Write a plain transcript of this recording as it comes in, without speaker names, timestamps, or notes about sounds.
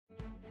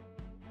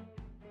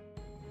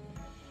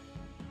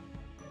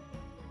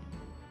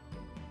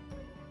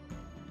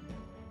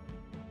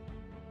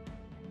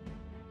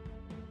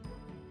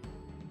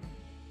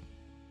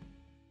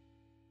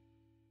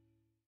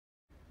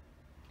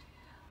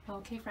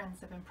Okay friends,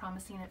 I've been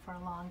promising it for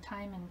a long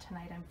time and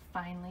tonight I'm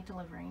finally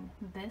delivering.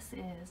 This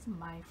is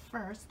my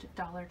first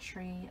Dollar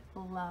Tree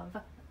love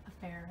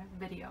affair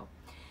video.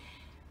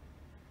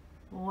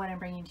 What I'm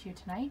bringing to you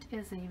tonight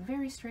is a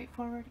very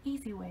straightforward,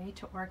 easy way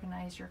to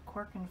organize your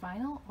cork and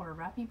vinyl or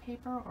wrapping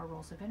paper or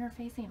rolls of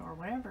interfacing or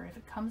whatever. If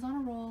it comes on a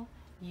roll,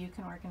 you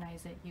can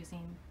organize it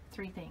using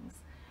three things.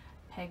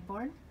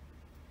 Pegboard,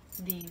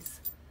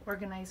 these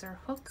organizer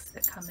hooks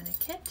that come in a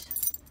kit,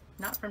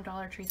 not from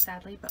Dollar Tree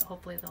sadly, but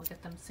hopefully they'll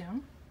get them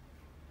soon,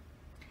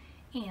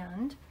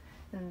 and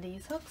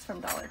these hooks from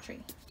Dollar Tree.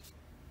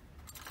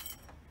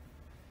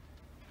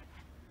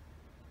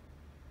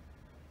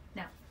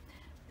 Now,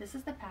 this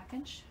is the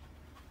package.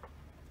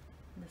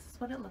 This is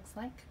what it looks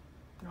like.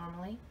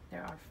 Normally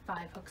there are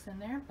 5 hooks in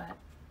there, but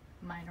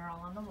mine are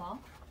all on the wall.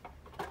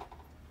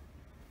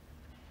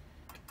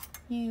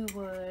 You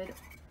would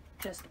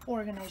just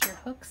organize your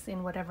hooks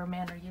in whatever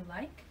manner you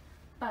like.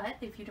 But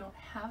if you don't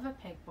have a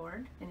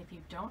pegboard and if you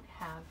don't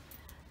have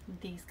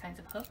these kinds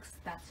of hooks,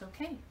 that's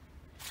okay.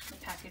 The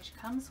package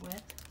comes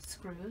with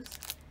screws,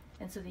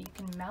 and so that you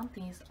can mount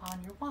these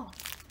on your wall,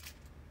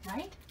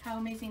 right? How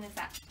amazing is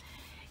that?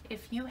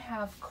 If you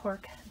have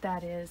cork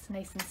that is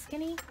nice and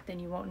skinny, then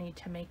you won't need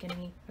to make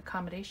any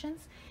accommodations.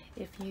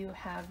 If you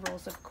have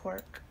rolls of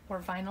cork or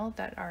vinyl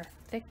that are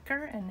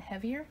thicker and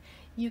heavier,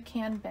 you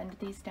can bend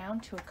these down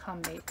to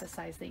accommodate the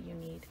size that you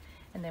need.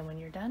 And then when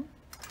you're done,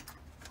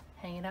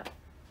 hang it up.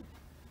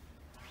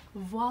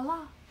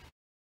 Voila!